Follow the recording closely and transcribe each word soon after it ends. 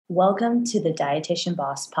Welcome to the Dietitian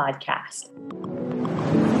Boss podcast.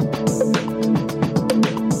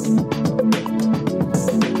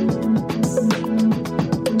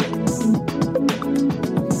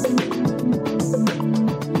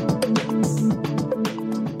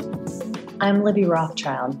 I'm Libby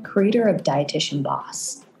Rothschild, creator of Dietitian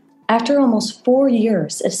Boss. After almost 4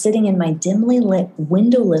 years of sitting in my dimly lit,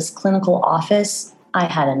 windowless clinical office,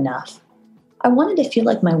 I had enough. I wanted to feel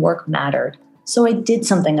like my work mattered, so I did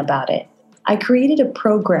something about it. I created a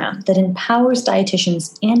program that empowers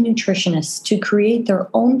dietitians and nutritionists to create their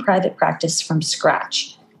own private practice from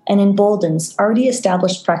scratch and emboldens already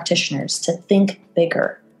established practitioners to think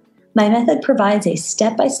bigger. My method provides a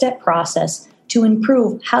step-by-step process to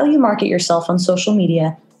improve how you market yourself on social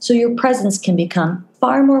media so your presence can become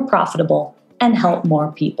far more profitable and help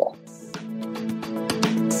more people.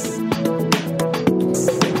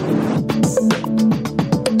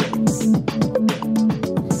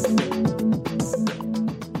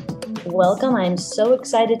 Welcome. I'm so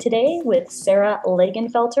excited today with Sara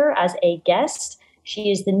Lagenfelter as a guest.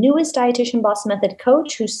 She is the newest Dietitian Boss Method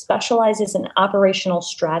coach who specializes in operational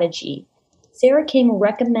strategy. Sara came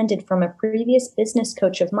recommended from a previous business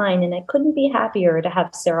coach of mine, and I couldn't be happier to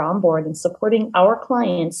have Sara on board in supporting our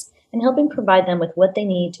clients and helping provide them with what they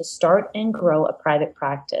need to start and grow a private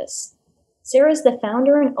practice. Sara is the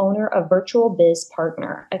founder and owner of Virtual Biz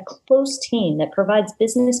Partner, a close team that provides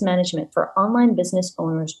business management for online business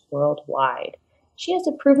owners worldwide. She has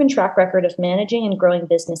a proven track record of managing and growing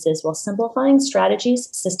businesses while simplifying strategies,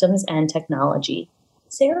 systems, and technology.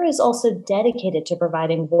 Sara is also dedicated to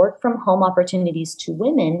providing work-from-home opportunities to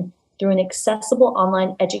women through an accessible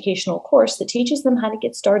online educational course that teaches them how to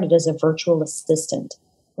get started as a virtual assistant.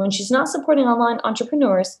 When she's not supporting online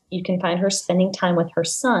entrepreneurs, you can find her spending time with her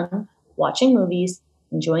son, watching movies,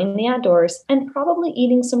 enjoying the outdoors, and probably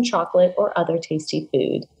eating some chocolate or other tasty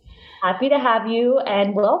food. Happy to have you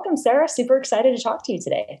and welcome, Sara. Super excited to talk to you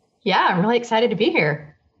today. Yeah, I'm really excited to be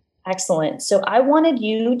here. Excellent. So I wanted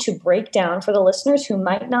you to break down for the listeners who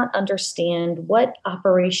might not understand what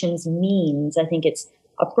operations means. I think it's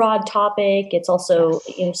a broad topic. It's also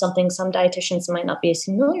something some dietitians might not be as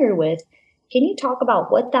familiar with. Can you talk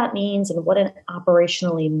about what that means and what an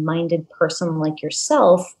operationally minded person like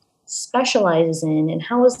yourself specializes in, and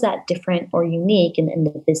how is that different or unique in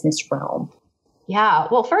the business realm? Yeah.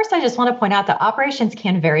 Well, first, I just want to point out that operations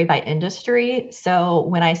can vary by industry. So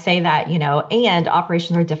when I say that, and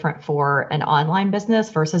operations are different for an online business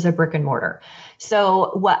versus a brick and mortar.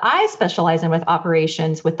 So what I specialize in with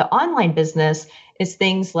operations with the online business is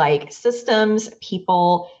things like systems,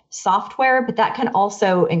 people, software, but that can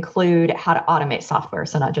also include how to automate software.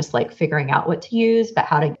 So not just like figuring out what to use, but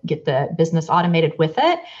how to get the business automated with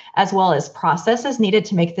it, as well as processes needed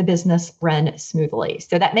to make the business run smoothly.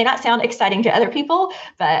 So that may not sound exciting to other people,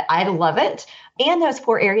 but I love it. And those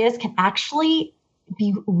 4 areas can actually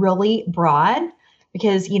be really broad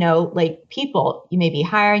because, like people, you may be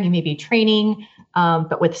hiring, you may be training,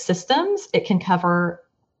 but with systems, it can cover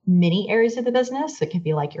many areas of the business. It could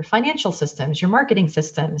be like your financial systems, your marketing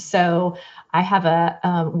systems. So I have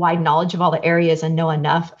a wide knowledge of all the areas and know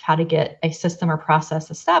enough of how to get a system or process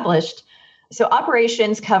established. So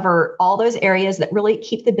operations cover all those areas that really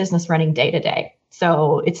keep the business running day to day.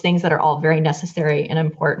 So it's things that are all very necessary and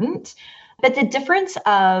important. But the difference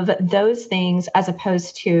of those things as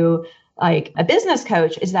opposed to like a business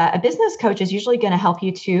coach is that a business coach is usually going to help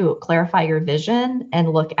you to clarify your vision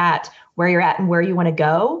and look at where you're at and where you want to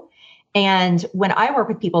go. And when I work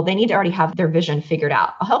with people, they need to already have their vision figured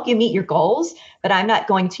out. I'll help you meet your goals, but I'm not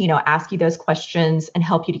going to, ask you those questions and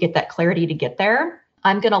help you to get that clarity to get there.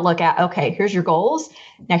 I'm going to look at, okay, here's your goals.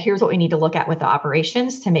 Now here's what we need to look at with the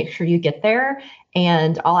operations to make sure you get there.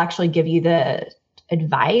 And I'll actually give you the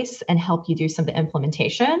advice and help you do some of the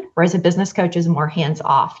implementation. Whereas a business coach is more hands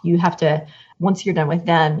off. You have to, once you're done with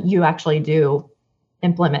them, you actually do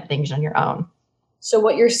implement things on your own. So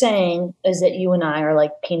what you're saying is that you and I are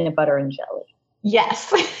like peanut butter and jelly.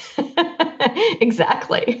 Yes,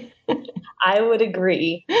 exactly. I would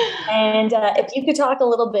agree. And if you could talk a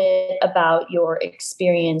little bit about your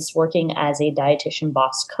experience working as a dietitian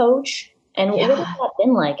boss coach, and what has that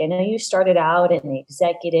been like? I know you started out in the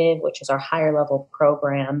executive, which is our higher level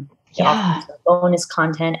program. Bonus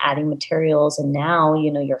content, adding materials, and now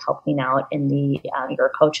you're helping out in the you're a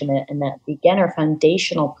coach in the beginner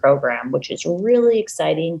foundational program, which is really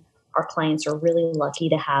exciting. Our clients are really lucky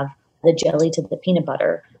to have the jelly to the peanut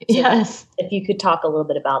butter. So yes, if you could talk a little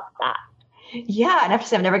bit about that. Yeah, and I have to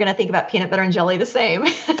say, I'm never going to think about peanut butter and jelly the same.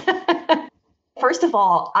 First of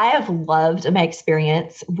all, I have loved my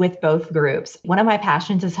experience with both groups. One of my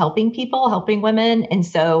passions is helping people, helping women. And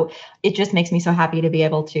so it just makes me so happy to be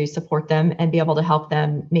able to support them and be able to help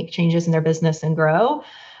them make changes in their business and grow.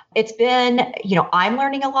 It's been, I'm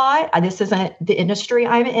learning a lot. This isn't the industry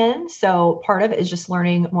I'm in. So part of it is just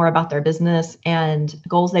learning more about their business and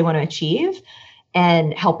goals they want to achieve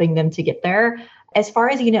and helping them to get there. As far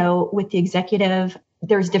as, with the executive,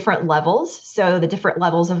 there's different levels. So the different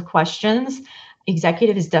levels of questions.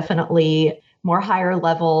 Executive is definitely more higher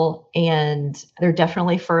level and they're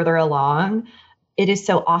definitely further along. It is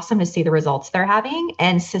so awesome to see the results they're having.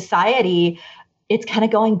 And society, it's kind of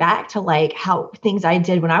going back to like how things I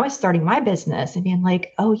did when I was starting my business and being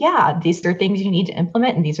like, oh yeah, these are things you need to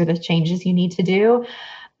implement and these are the changes you need to do.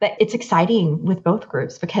 But it's exciting with both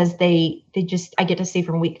groups because I get to see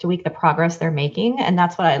from week to week the progress they're making. And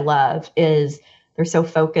that's what I love is they're so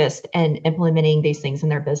focused and implementing these things in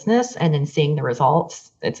their business and then seeing the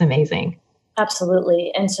results. It's amazing.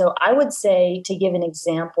 Absolutely. And so I would say, to give an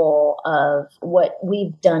example of what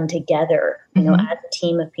we've done together, as a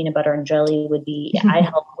team of Peanut Butter and Jelly would be, I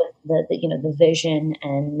help with the vision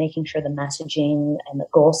and making sure the messaging and the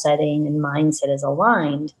goal setting and mindset is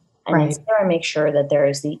aligned. And then Sarah makes sure that there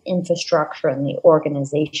is the infrastructure and the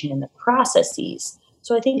organization and the processes.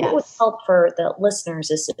 So I think what would help for the listeners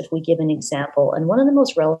is if we give an example. And one of the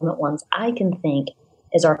most relevant ones I can think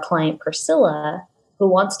is our client Priscilla, who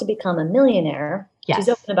wants to become a millionaire. Yes. She's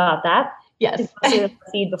open about that. Yes. She's on the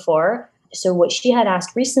feed before. So what she had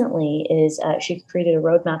asked recently is she created a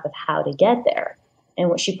roadmap of how to get there. And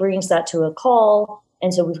what she brings that to a call.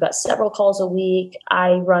 And so we've got several calls a week.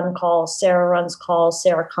 I run calls. Sara runs calls.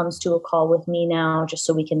 Sara comes to a call with me now just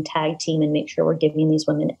so we can tag team and make sure we're giving these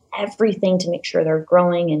women everything to make sure they're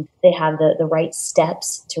growing and they have the right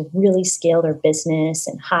steps to really scale their business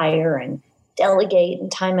and hire and delegate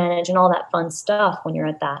and time manage and all that fun stuff when you're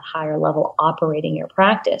at that higher level operating your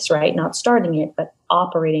practice, right? Not starting it, but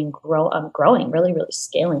operating, growing, really, really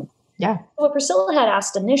scaling. Yeah. What Priscilla had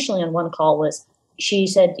asked initially on one call was, she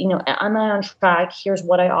said, am I on track? Here's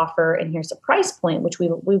what I offer. And here's the price point, which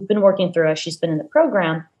we've been working through as she's been in the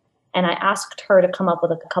program. And I asked her to come up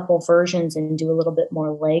with a couple versions and do a little bit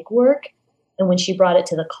more legwork. And when she brought it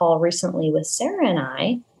to the call recently with Sara and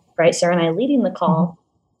I, right? Sara and I leading the call.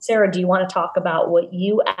 Sara, do you want to talk about what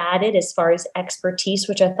you added as far as expertise,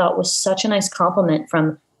 which I thought was such a nice compliment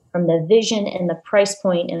from the vision and the price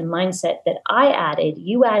point and mindset that I added?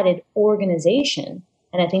 You added organization.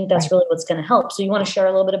 And I think that's really what's going to help. So you want to share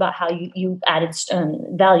a little bit about how you added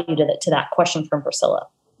value to that question from Priscilla?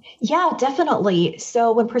 Yeah, definitely.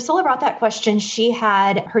 So when Priscilla brought that question, she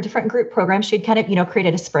had her different group programs. She'd kind of,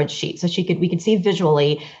 created a spreadsheet so we could see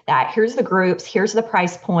visually that here's the groups, here's the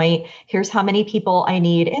price point, here's how many people I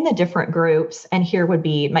need in the different groups, and here would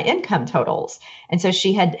be my income totals. And so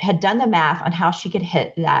she had done the math on how she could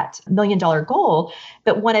hit that $1 million goal.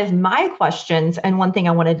 But one of my questions, and one thing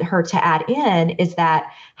I wanted her to add in, is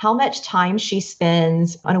that how much time she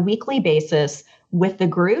spends on a weekly basis with the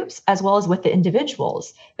groups as well as with the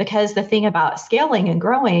individuals. Because the thing about scaling and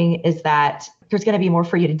growing is that there's going to be more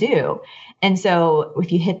for you to do. And so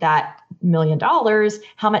if you hit that $1 million,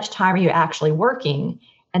 how much time are you actually working?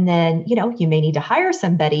 And then, you may need to hire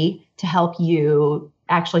somebody to help you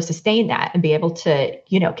actually sustain that and be able to,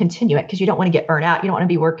 continue it, because you don't want to get burnt out. You don't want to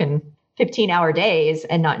be working 15-hour days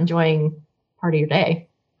and not enjoying part of your day.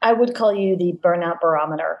 I would call you the burnout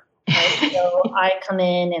barometer. Right? So I come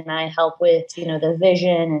in and I help with, the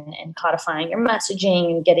vision and codifying your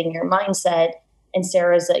messaging and getting your mindset. And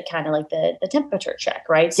Sara's kind of like the temperature check,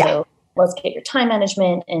 right? Yeah. So let's get your time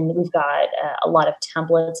management. And we've got a lot of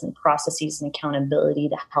templates and processes and accountability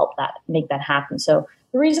to help make that happen. So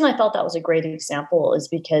the reason I felt that was a great example is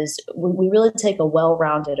because we really take a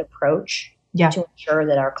well-rounded approach to ensure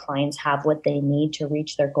that our clients have what they need to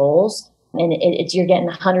reach their goals. And you're getting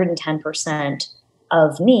 110%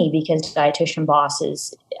 of me, because Dietitian Boss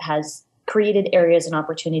has created areas and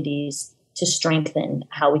opportunities to strengthen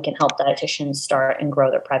how we can help dietitians start and grow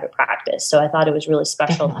their private practice. So I thought it was really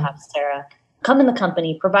special to have Sara come in the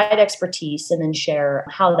company, provide expertise, and then share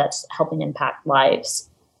how that's helping impact lives.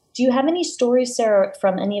 Do you have any stories, Sara,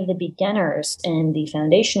 from any of the beginners in the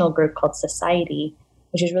foundational group called Society,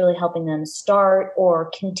 which is really helping them start or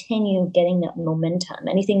continue getting that momentum?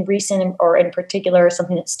 Anything recent or in particular,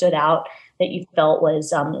 something that stood out that you felt was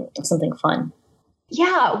something fun?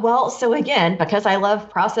 Yeah, well, so again, because I love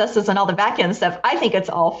processes and all the back end stuff, I think it's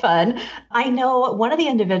all fun. I know one of the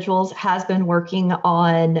individuals has been working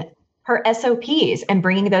on her SOPs and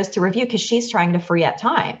bringing those to review because she's trying to free up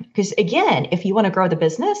time. Because again, if you want to grow the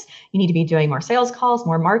business, you need to be doing more sales calls,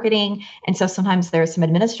 more marketing. And so sometimes there's some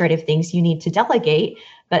administrative things you need to delegate.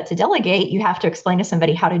 But to delegate, you have to explain to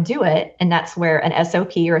somebody how to do it. And that's where an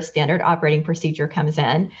SOP or a standard operating procedure comes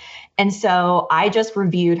in. And so I just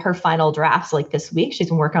reviewed her final drafts like this week. She's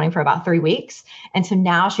been working on it for about 3 weeks. And so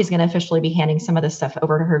now she's going to officially be handing some of this stuff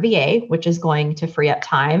over to her VA, which is going to free up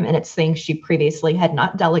time. And it's things she previously had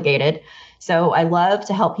not delegated. So I love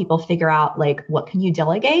to help people figure out like, what can you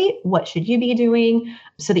delegate? What should you be doing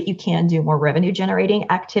so that you can do more revenue generating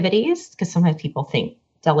activities? Because sometimes people think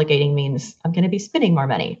delegating means I'm going to be spending more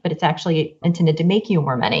money, but it's actually intended to make you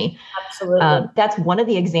more money. Absolutely. That's one of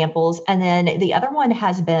the examples. And then the other one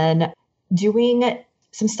has been doing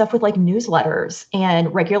some stuff with like newsletters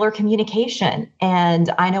and regular communication. And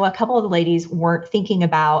I know a couple of the ladies weren't thinking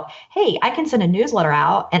about, hey, I can send a newsletter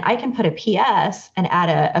out and I can put a PS and add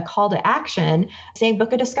a call to action saying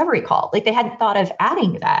book a discovery call. Like they hadn't thought of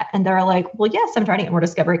adding that. And they're like, well, yes, I'm trying to get more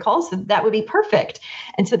discovery calls. So that would be perfect.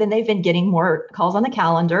 And so then they've been getting more calls on the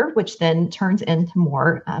calendar, which then turns into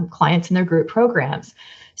more clients in their group programs.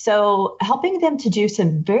 So helping them to do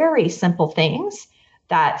some very simple things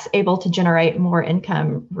that's able to generate more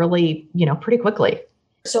income really, pretty quickly.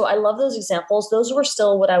 So I love those examples. Those were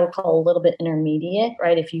still what I would call a little bit intermediate,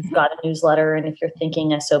 right? If you've got a newsletter and if you're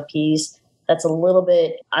thinking SOPs, that's a little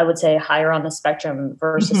bit, I would say, higher on the spectrum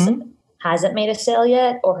versus hasn't made a sale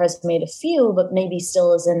yet or has made a few, but maybe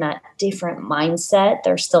still is in that different mindset.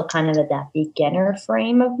 They're still kind of at that beginner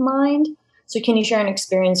frame of mind. So can you share an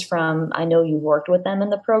experience from, I know you worked with them in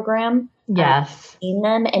the program. Yes. Seen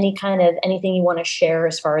them, anything you want to share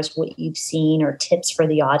as far as what you've seen or tips for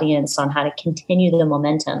the audience on how to continue the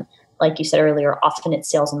momentum? Like you said earlier, often it's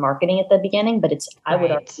sales and marketing at the beginning, but I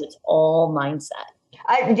would argue it's all mindset.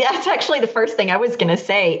 That's actually the first thing I was going to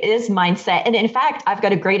say is mindset. And in fact, I've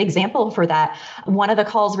got a great example for that. One of the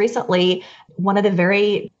calls recently, one of the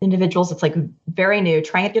very individuals that's like very new,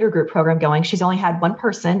 trying to get her group program going. She's only had one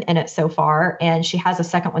person in it so far, and she has a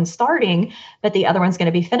second one starting, but the other one's going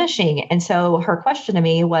to be finishing. And so her question to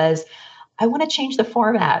me was, I want to change the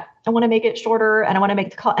format. I want to make it shorter and I want to make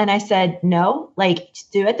the call. And I said, no, like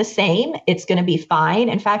do it the same. It's going to be fine.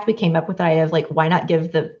 In fact, we came up with the idea of like, why not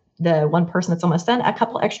give the one person that's almost done a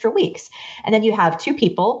couple extra weeks. And then you have two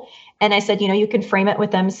people. And I said, you can frame it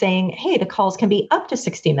with them saying, hey, the calls can be up to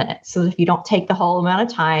 60 minutes. So if you don't take the whole amount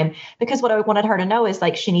of time, because what I wanted her to know is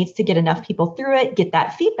like, she needs to get enough people through it, get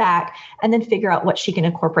that feedback, and then figure out what she can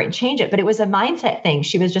incorporate and change it. But it was a mindset thing.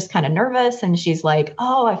 She was just kind of nervous. And she's like,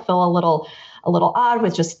 oh, I feel a little odd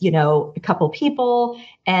with just, a couple people.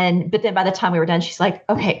 But then by the time we were done, she's like,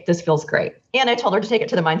 okay, this feels great. And I told her to take it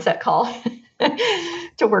to the mindset call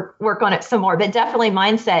to work on it some more. But definitely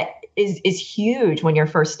mindset is huge when you're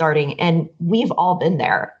first starting. And we've all been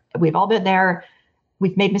there.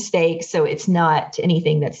 We've made mistakes. So it's not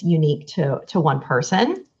anything that's unique to one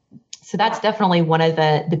person. So that's definitely one of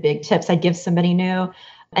the big tips I'd give somebody new.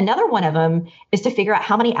 Another one of them is to figure out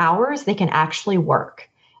how many hours they can actually work.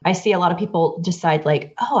 I see a lot of people decide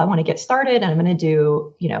like, oh, I want to get started and I'm going to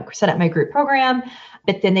do, set up my group program.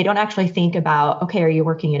 But then they don't actually think about, okay, are you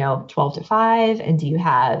working, 12 to 5? And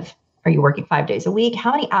are you working 5 days a week? How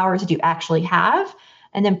many hours do you actually have?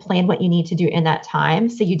 And then plan what you need to do in that time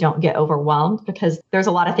so you don't get overwhelmed, because there's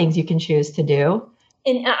a lot of things you can choose to do.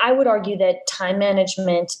 And I would argue that time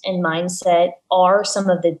management and mindset are some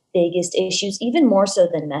of the biggest issues, even more so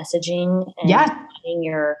than messaging and finding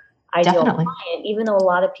your ideal client, even though a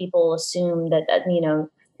lot of people assume that,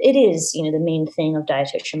 it is, the main thing of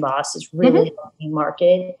Dietitian Boss is really helping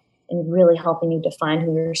market and really helping you define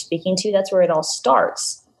who you're speaking to. That's where it all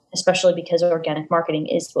starts, especially because organic marketing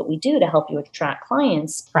is what we do to help you attract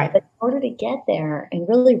clients. Right. But in order to get there and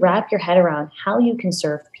really wrap your head around how you can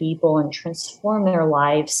serve people and transform their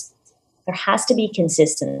lives, there has to be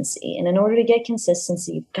consistency. And in order to get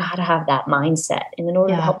consistency, you've got to have that mindset. And in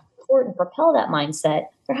order to help support and propel that mindset,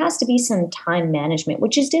 there has to be some time management,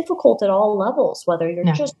 which is difficult at all levels, whether you're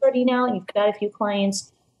just starting out, you've got a few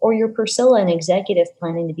clients, or you're Priscilla, an executive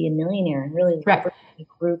planning to be a millionaire and really leverage a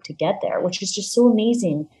group to get there, which is just so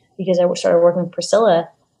amazing, because I started working with Priscilla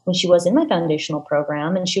when she was in my foundational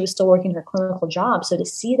program and she was still working her clinical job. So to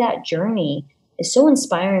see that journey is so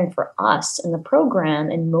inspiring for us in the program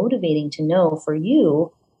and motivating to know for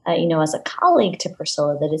you, as a colleague to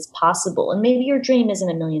Priscilla, that it's possible. And maybe your dream isn't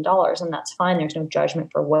 $1 million, and that's fine. There's no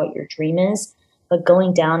judgment for what your dream is. But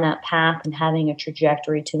going down that path and having a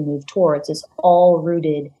trajectory to move towards is all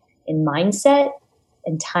rooted in mindset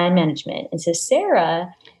and time management. And so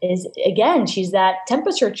Sara is, again, she's that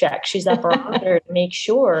temperature check. She's that barometer to make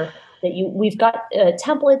sure that we've got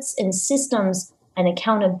templates and systems and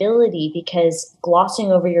accountability, because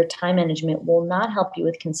glossing over your time management will not help you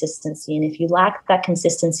with consistency. And if you lack that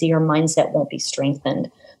consistency, your mindset won't be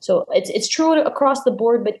strengthened. So it's true across the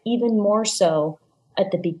board, but even more so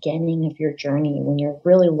at the beginning of your journey when you're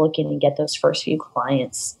really looking to get those first few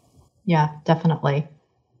clients. Yeah, definitely.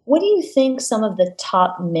 What do you think some of the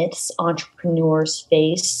top myths entrepreneurs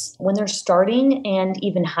face when they're starting and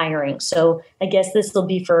even hiring? So I guess this will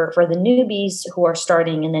be for the newbies who are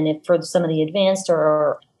starting, and then for some of the advanced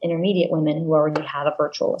or intermediate women who already have a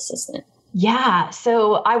virtual assistant. Yeah.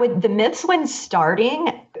 So the myths when starting,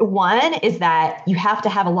 one is that you have to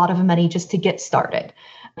have a lot of money just to get started.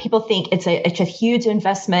 People think it's a huge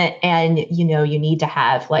investment and, you need to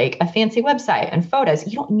have like a fancy website and photos.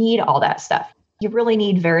 You don't need all that stuff. You really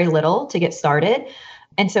need very little to get started.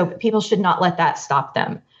 And so people should not let that stop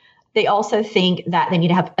them. They also think that they need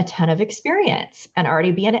to have a ton of experience and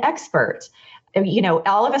already be an expert.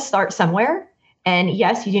 All of us start somewhere. And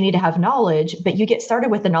yes, you do need to have knowledge, but you get started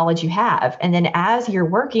with the knowledge you have. And then as you're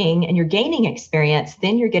working and you're gaining experience,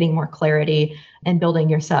 then you're getting more clarity and building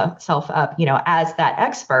yourself up, as that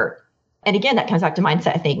expert. And again, that comes back to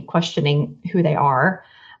mindset, I think, questioning who they are.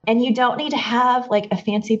 And you don't need to have like a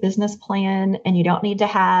fancy business plan, and you don't need to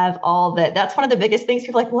have all that. That's one of the biggest things.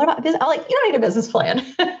 People are like, what about business? I'm like, you don't need a business plan.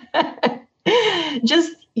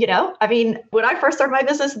 Just, when I first started my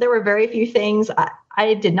business, there were very few things.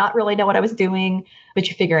 I did not really know what I was doing, but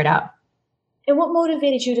you figure it out. And what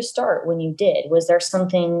motivated you to start when you did? Was there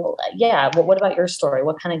something, what about your story?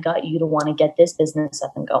 What kind of got you to want to get this business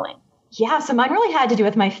up and going? Yeah, so mine really had to do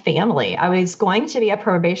with my family. I was going to be a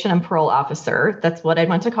probation and parole officer. That's what I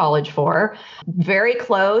went to college for. Very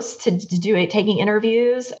close to taking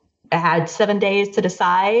interviews. I had 7 days to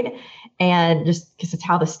decide. And just because it's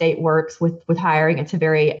how the state works with hiring, it's a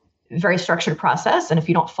very, very structured process. And if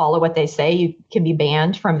you don't follow what they say, you can be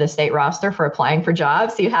banned from the state roster for applying for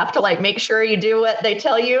jobs. So you have to make sure you do what they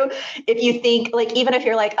tell you. If you think even if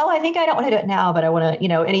you're like, oh, I think I don't want to do it now, but I want to,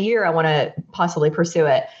 in a year, I want to possibly pursue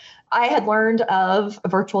it. I had learned of a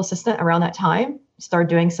virtual assistant around that time, started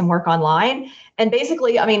doing some work online. And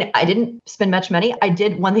basically, I didn't spend much money. I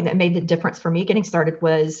did one thing that made the difference for me getting started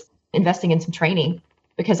was investing in some training,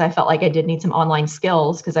 because I felt like I did need some online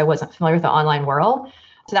skills because I wasn't familiar with the online world.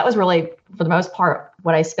 So that was really, for the most part,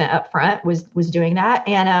 what I spent up front was doing that.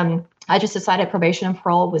 And I just decided probation and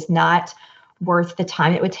parole was not worth the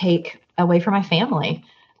time it would take away from my family.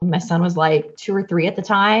 My son was like 2 or 3 at the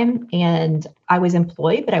time, and I was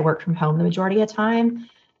employed, but I worked from home the majority of the time.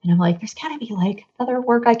 And I'm like, there's got to be other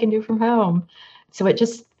work I can do from home. So it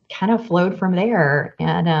just kind of flowed from there.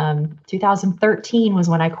 And 2013 was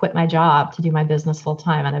when I quit my job to do my business full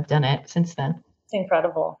time, and I've done it since then. It's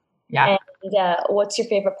incredible. Yeah. And what's your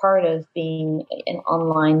favorite part of being an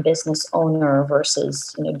online business owner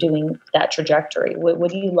versus, doing that trajectory? What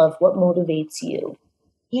do you love? What motivates you?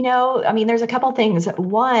 There's a couple things.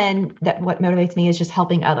 One, that what motivates me is just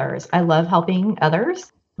helping others. I love helping others.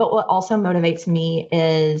 But what also motivates me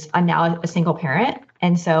is I'm now a single parent.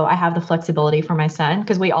 And so I have the flexibility for my son,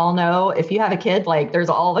 because we all know if you have a kid, there's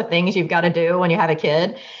all the things you've got to do when you have a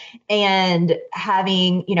kid. And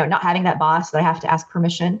having, not having that boss that I have to ask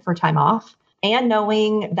permission for time off, and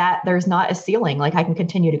knowing that there's not a ceiling. I can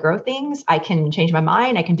continue to grow things. I can change my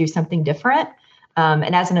mind. I can do something different.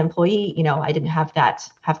 And as an employee, I didn't have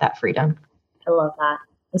that freedom. I love that.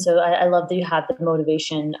 And so I love that you have the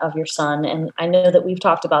motivation of your son. And I know that we've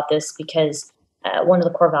talked about this because one of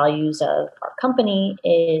the core values of our company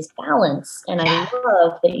is balance. And I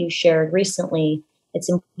love that you shared recently, it's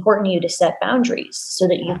important to you to set boundaries so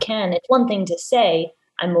that you can. It's one thing to say,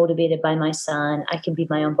 I'm motivated by my son, I can be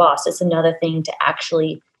my own boss. It's another thing to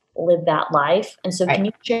actually live that life. And so can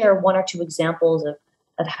you share 1 or 2 examples of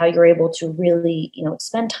how you're able to really,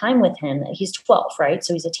 spend time with him? He's 12, right?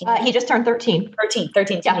 So he's a teenager. He just turned 13.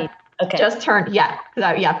 13. Yeah. Okay. Just turned. Yeah.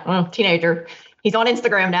 Teenager. He's on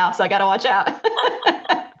Instagram now, so I got to watch out.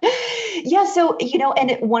 Yeah. So,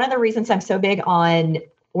 and one of the reasons I'm so big on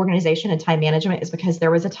organization and time management is because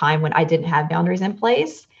there was a time when I didn't have boundaries in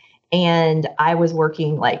place, and I was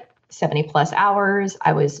working 70 plus hours.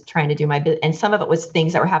 I was trying to do and some of it was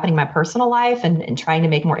things that were happening in my personal life and trying to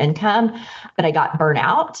make more income, but I got burnt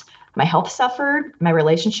out. My health suffered, my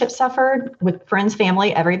relationship suffered with friends,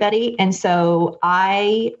 family, everybody. And so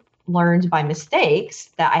I learned by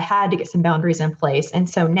mistakes that I had to get some boundaries in place. And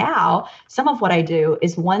so now some of what I do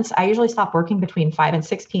is once I usually stop working between 5 and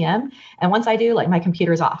 6 p.m. And once I do, my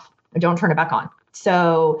computer's off. I don't turn it back on.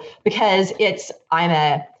 So because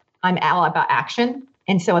I'm all about action.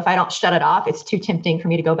 And so if I don't shut it off, it's too tempting for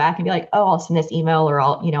me to go back and be like, oh, I'll send this email or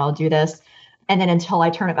I'll do this. And then until I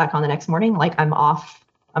turn it back on the next morning, like I'm off,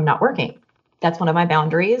 I'm not working. That's one of my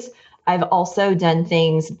boundaries. I've also done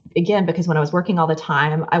things, again, because when I was working all the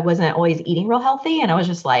time, I wasn't always eating real healthy and I was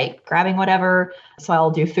just like grabbing whatever. So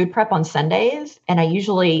I'll do food prep on Sundays and I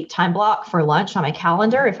usually time block for lunch on my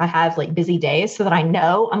calendar if I have like busy days so that I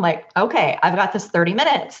know I'm like, okay, I've got this 30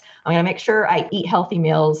 minutes. I'm going to make sure I eat healthy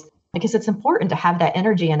meals because it's important to have that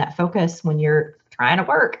energy and that focus when you're trying to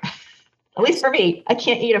work. At least for me, I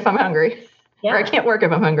can't eat if I'm hungry or I can't work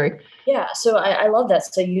if I'm hungry. Yeah. So I love that.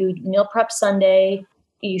 So you meal prep Sunday,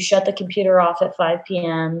 you shut the computer off at 5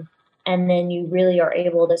 p.m. and then you really are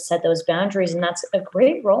able to set those boundaries. And that's a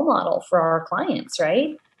great role model for our clients,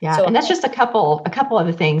 right? Yeah. So, and that's just a couple of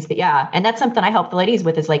the things, but yeah. And that's something I help the ladies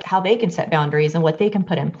with is like how they can set boundaries and what they can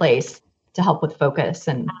put in place to help with focus.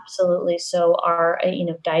 And absolutely. So our,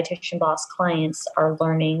 dietitian boss clients are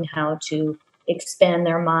learning how to expand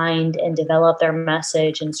their mind and develop their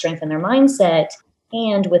message and strengthen their mindset,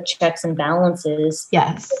 and with checks and balances,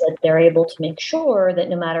 yes, so that they're able to make sure that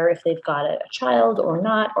no matter if they've got a child or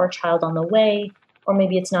not, or a child on the way, or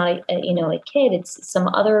maybe it's not a kid, it's some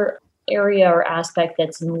other area or aspect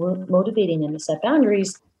that's motivating them to set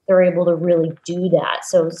boundaries, they're able to really do that.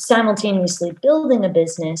 So simultaneously building a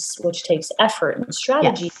business, which takes effort and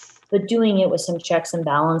strategy, yes, but doing it with some checks and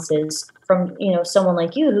balances from, someone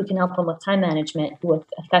like you who can help them with time management, who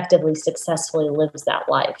effectively, successfully lives that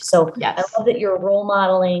life. So yes. I love that you're role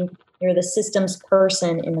modeling, you're the systems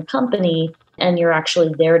person in the company, and you're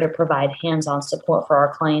actually there to provide hands-on support for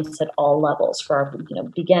our clients at all levels, for our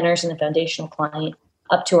beginners and the foundational client,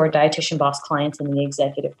 up to our dietitian boss clients in the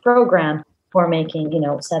executive program who are making,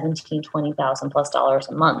 17, 20,000 plus dollars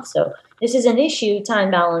a month. So this is an issue, time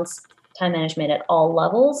balance, time management at all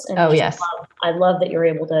levels. And yes. I love that you're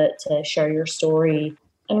able to share your story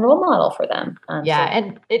and role model for them. And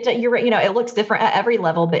you're right. It looks different at every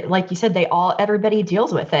level, but like you said, everybody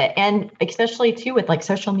deals with it. And especially too, with like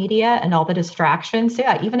social media and all the distractions. So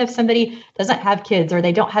yeah, even if somebody doesn't have kids or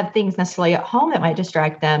they don't have things necessarily at home that might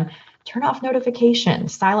distract them, turn off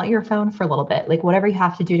notifications, silent your phone for a little bit, like whatever you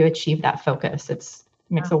have to do to achieve that focus. It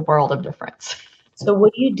makes a world of difference. So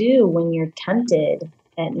what do you do when you're tempted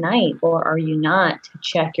at night, or are you not, to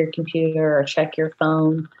check your computer or check your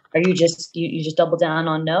phone? Are you just you just double down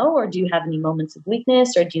on no, or do you have any moments of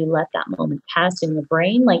weakness, or do you let that moment pass in your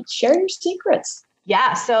brain? Like, share your secrets.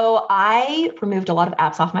 Yeah. So I removed a lot of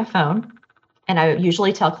apps off my phone. And I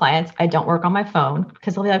usually tell clients I don't work on my phone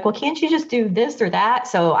because they'll be like, well, can't you just do this or that?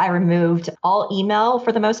 So I removed all email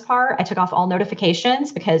for the most part. I took off all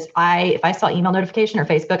notifications because if I saw email notification or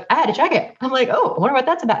Facebook, I had to check it. I'm like, oh, I wonder what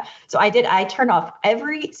that's about. So I turned off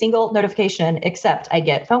every single notification except I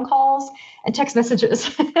get phone calls and text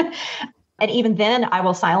messages. And even then I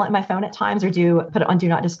will silent my phone at times or put it on do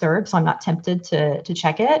not disturb. So I'm not tempted to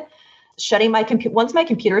check it. Shutting my computer, once my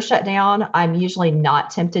computer shut down, I'm usually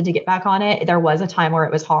not tempted to get back on it. There was a time where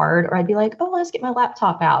it was hard, or I'd be like, oh, let's get my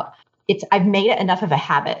laptop out. I've made it enough of a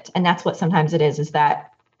habit. And that's what sometimes it is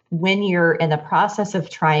that when you're in the process of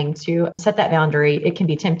trying to set that boundary, it can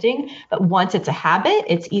be tempting. But once it's a habit,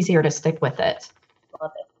 it's easier to stick with it.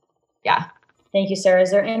 Love it. Yeah. Thank you, Sarah.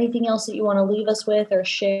 Is there anything else that you want to leave us with or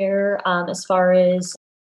share as far as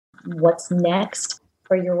what's next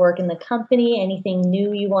for your work in the company? Anything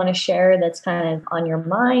new you want to share that's kind of on your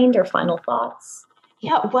mind, or final thoughts?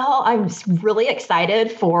 Yeah, well, I'm really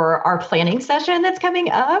excited for our planning session that's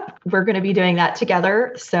coming up. We're going to be doing that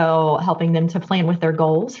together. So helping them to plan with their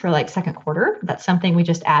goals for like second quarter. That's something we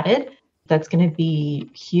just added. That's going to be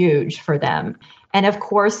huge for them. And of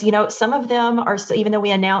course, some of them are, even though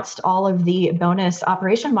we announced all of the bonus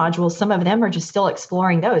operation modules, some of them are just still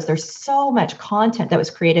exploring those. There's so much content that was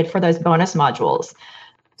created for those bonus modules.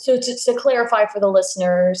 So to clarify for the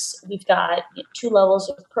listeners, we've got 2 levels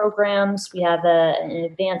of programs. We have an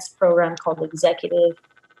advanced program called Executive,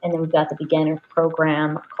 and then we've got the beginner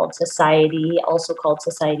program called Society, also called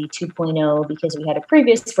Society 2.0, because we had a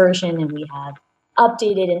previous version and we have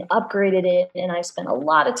updated and upgraded it. And I spent a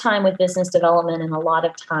lot of time with business development and a lot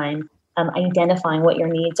of time identifying what your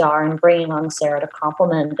needs are and bringing on Sara to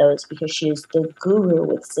complement those, because she is the guru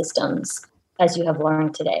with systems, as you have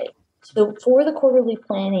learned today. So for the quarterly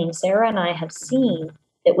planning, Sara and I have seen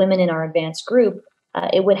that women in our advanced group,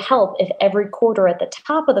 it would help if every quarter at the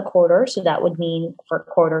top of the quarter, so that would mean for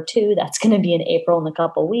quarter 2, that's going to be in April in a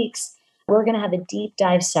couple weeks, we're going to have a deep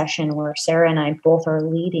dive session where Sara and I both are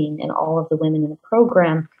leading, and all of the women in the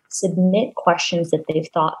program submit questions that they've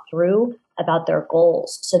thought through about their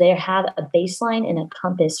goals. So they have a baseline and a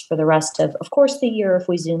compass for the rest of course, the year if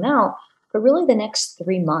we zoom out, but really the next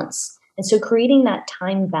 3 months. And so creating that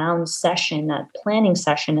time-bound session, that planning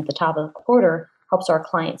session at the top of the quarter, helps our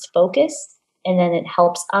clients focus And then it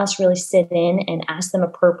helps us really sit in and ask them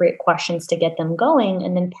appropriate questions to get them going.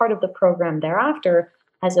 And then part of the program thereafter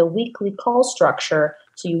has a weekly call structure.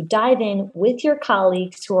 So you dive in with your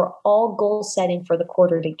colleagues who are all goal setting for the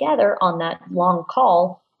quarter together on that long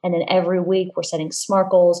call. And then every week we're setting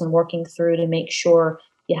SMART goals and working through to make sure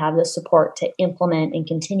you have the support to implement and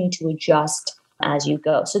continue to adjust as you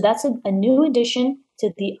go. So that's a new addition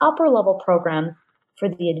to the upper level program for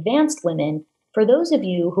the advanced women. For those of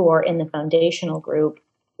you who are in the foundational group,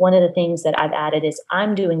 one of the things that I've added is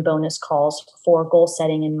I'm doing bonus calls for goal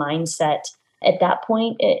setting and mindset. At that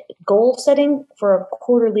point, goal setting for a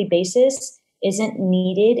quarterly basis isn't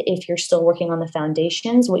needed if you're still working on the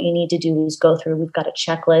foundations. What you need to do is go through, we've got a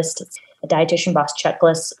checklist, it's a Dietitian Boss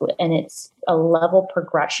checklist, and it's a level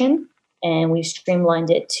progression. And we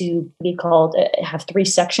streamlined it to be called, have 3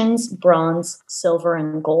 sections, bronze, silver,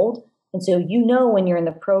 and gold. And so when you're in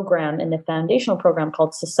the program, in the foundational program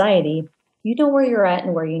called Society, you know where you're at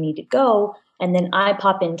and where you need to go. And then I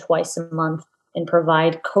pop in twice a month and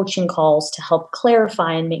provide coaching calls to help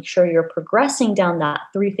clarify and make sure you're progressing down that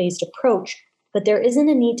 3-phased approach. But there isn't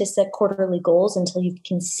a need to set quarterly goals until you've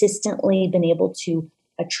consistently been able to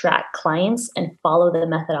attract clients and follow the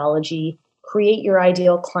methodology, create your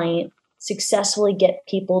ideal client, successfully get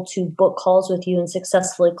people to book calls with you and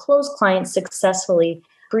successfully close clients successfully,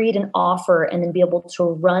 create an offer, and then be able to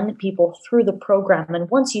run people through the program. And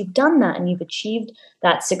once you've done that and you've achieved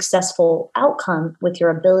that successful outcome with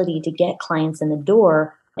your ability to get clients in the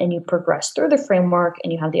door, and you progress through the framework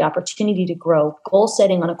and you have the opportunity to grow, goal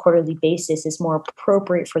setting on a quarterly basis is more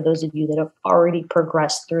appropriate for those of you that have already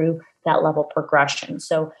progressed through that level progression.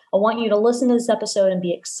 So I want you to listen to this episode and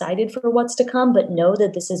be excited for what's to come, but know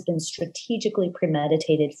that this has been strategically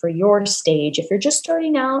premeditated for your stage. If you're just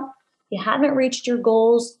starting out, you haven't reached your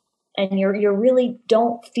goals, and you really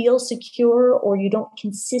don't feel secure, or you don't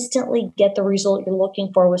consistently get the result you're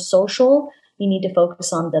looking for with social, you need to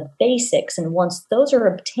focus on the basics. And once those are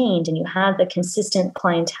obtained and you have the consistent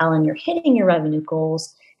clientele and you're hitting your revenue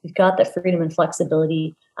goals, you've got the freedom and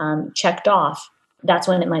flexibility checked off, that's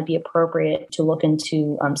when it might be appropriate to look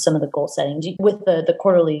into some of the goal settings with the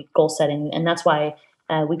quarterly goal setting. And that's why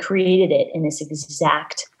we created it in this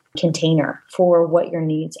exact container for what your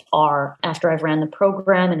needs are. After I've ran the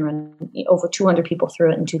program and run over 200 people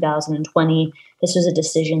through it in 2020, this was a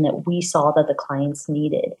decision that we saw that the clients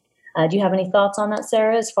needed. Do you have any thoughts on that,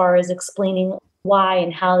 Sara, as far as explaining why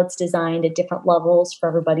and how it's designed at different levels for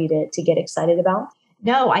everybody to get excited about?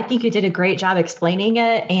 No, I think you did a great job explaining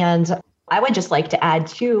it. And I would just like to add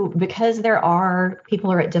too, because there are people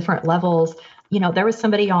who are at different levels. There was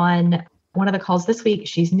somebody on one of the calls this week.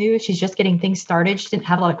 She's new. She's just getting things started. She didn't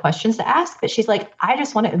have a lot of questions to ask, but she's like, I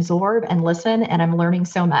just want to absorb and listen, and I'm learning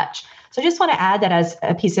so much. So I just want to add that as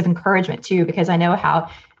a piece of encouragement too, because I know how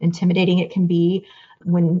intimidating it can be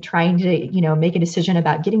when trying to, make a decision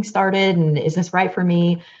about getting started and is this right for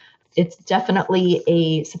me? It's definitely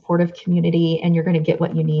a supportive community, and you're going to get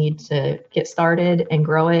what you need to get started and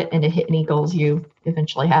grow it and to hit any goals you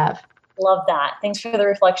eventually have. Love that. Thanks for the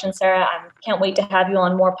reflection, Sara. I can't wait to have you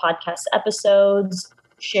on more podcast episodes,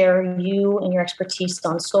 share you and your expertise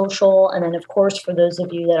on social. And then, of course, for those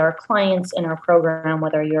of you that are clients in our program,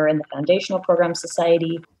 whether you're in the foundational program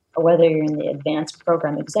Society or whether you're in the advanced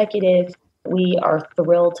program executive, we are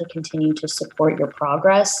thrilled to continue to support your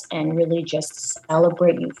progress and really just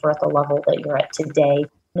celebrate you for at the level that you're at today,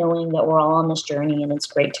 knowing that we're all on this journey, and it's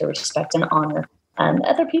great to respect and honor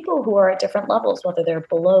other people who are at different levels, whether they're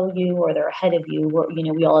below you or they're ahead of you.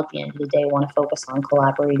 We all at the end of the day want to focus on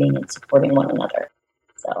collaborating and supporting one another.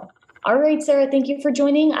 So, all right, Sara, thank you for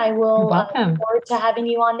joining. I will look forward to having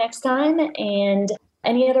you on next time. And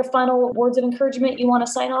any other final words of encouragement you want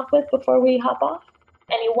to sign off with before we hop off?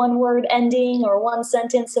 Any one-word ending or one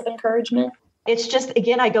sentence of encouragement? It's just,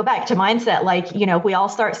 again, I go back to mindset. We all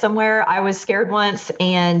start somewhere. I was scared once,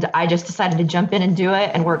 and I just decided to jump in and do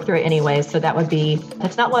it and work through it anyways. So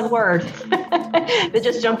that's not one word, but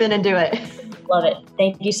just jump in and do it. Love it.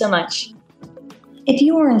 Thank you so much. If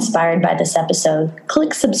you were inspired by this episode,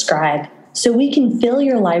 click subscribe so we can fill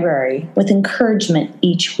your library with encouragement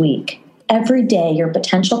each week. Every day, your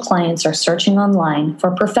potential clients are searching online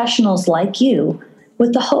for professionals like you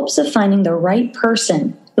with the hopes of finding the right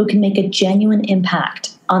person who can make a genuine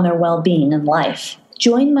impact on their well-being in life.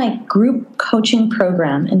 Join my group coaching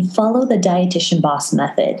program and follow the Dietitian Boss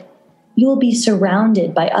method. You will be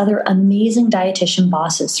surrounded by other amazing dietitian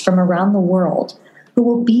bosses from around the world who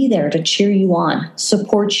will be there to cheer you on,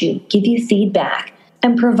 support you, give you feedback,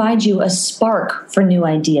 and provide you a spark for new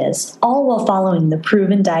ideas, all while following the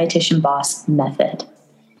proven Dietitian Boss method.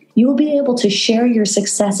 You will be able to share your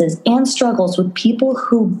successes and struggles with people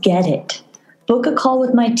who get it, Book a call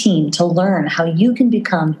with my team to learn how you can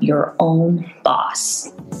become your own boss.